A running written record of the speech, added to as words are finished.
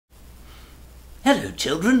Hello,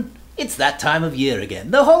 children. It's that time of year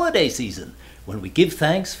again, the holiday season, when we give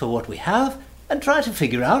thanks for what we have and try to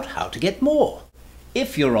figure out how to get more.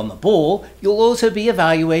 If you're on the ball, you'll also be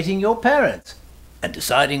evaluating your parents and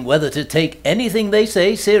deciding whether to take anything they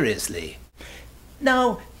say seriously.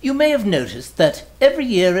 Now, you may have noticed that every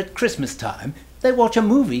year at Christmas time, they watch a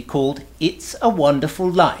movie called It's a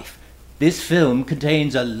Wonderful Life. This film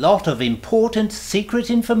contains a lot of important secret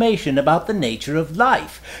information about the nature of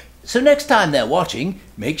life. So next time they're watching,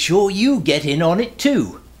 make sure you get in on it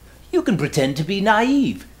too. You can pretend to be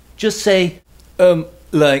naive. Just say,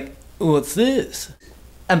 what's this?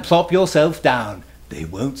 And plop yourself down. They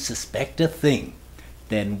won't suspect a thing.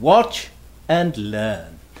 Then watch and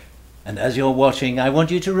learn. And as you're watching, I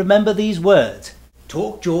want you to remember these words.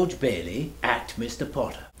 Talk George Bailey, act Mr.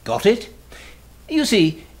 Potter. Got it? You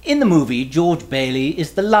see, in the movie, George Bailey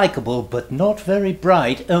is the likeable but not very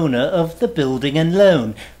bright owner of the Building and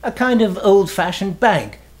Loan, a kind of old-fashioned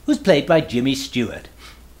bank, who's played by Jimmy Stewart.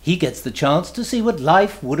 He gets the chance to see what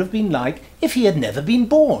life would have been like if he had never been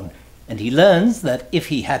born, and he learns that if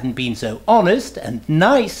he hadn't been so honest and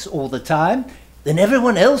nice all the time, then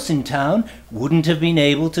everyone else in town wouldn't have been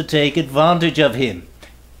able to take advantage of him.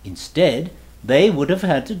 Instead, they would have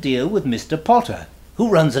had to deal with Mr. Potter, who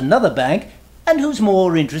runs another bank and who's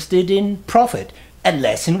more interested in profit and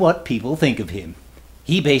less in what people think of him.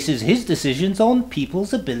 He bases his decisions on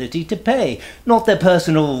people's ability to pay, not their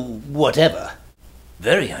personal whatever.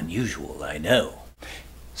 Very unusual, I know.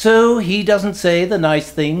 So he doesn't say the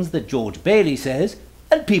nice things that George Bailey says,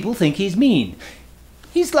 and people think he's mean.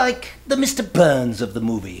 He's like the Mr. Burns of the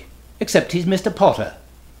movie, except he's Mr. Potter.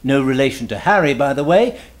 No relation to Harry, by the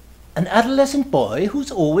way, an adolescent boy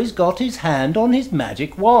who's always got his hand on his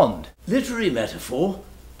magic wand. Literary metaphor?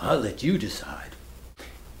 I'll let you decide.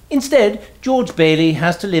 Instead, George Bailey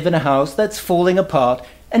has to live in a house that's falling apart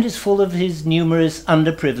and is full of his numerous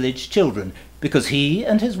underprivileged children, because he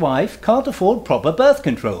and his wife can't afford proper birth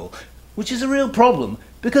control, which is a real problem,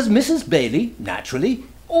 because Mrs. Bailey, naturally,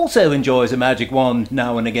 also enjoys a magic wand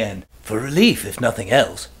now and again. For relief, if nothing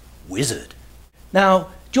else. Wizard. Now,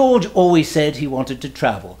 George always said he wanted to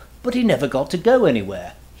travel, but he never got to go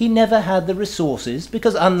anywhere. He never had the resources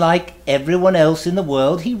because, unlike everyone else in the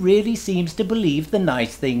world, he really seems to believe the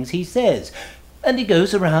nice things he says, and he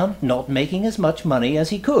goes around not making as much money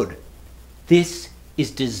as he could. This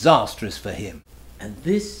is disastrous for him, and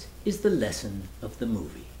this is the lesson of the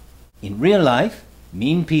movie. In real life,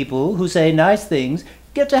 mean people who say nice things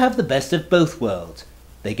get to have the best of both worlds.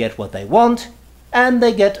 They get what they want, and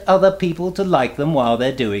they get other people to like them while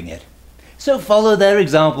they're doing it. So follow their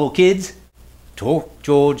example, kids. Talk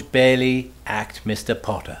George Bailey, act Mr.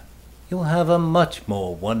 Potter. You'll have a much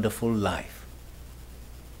more wonderful life.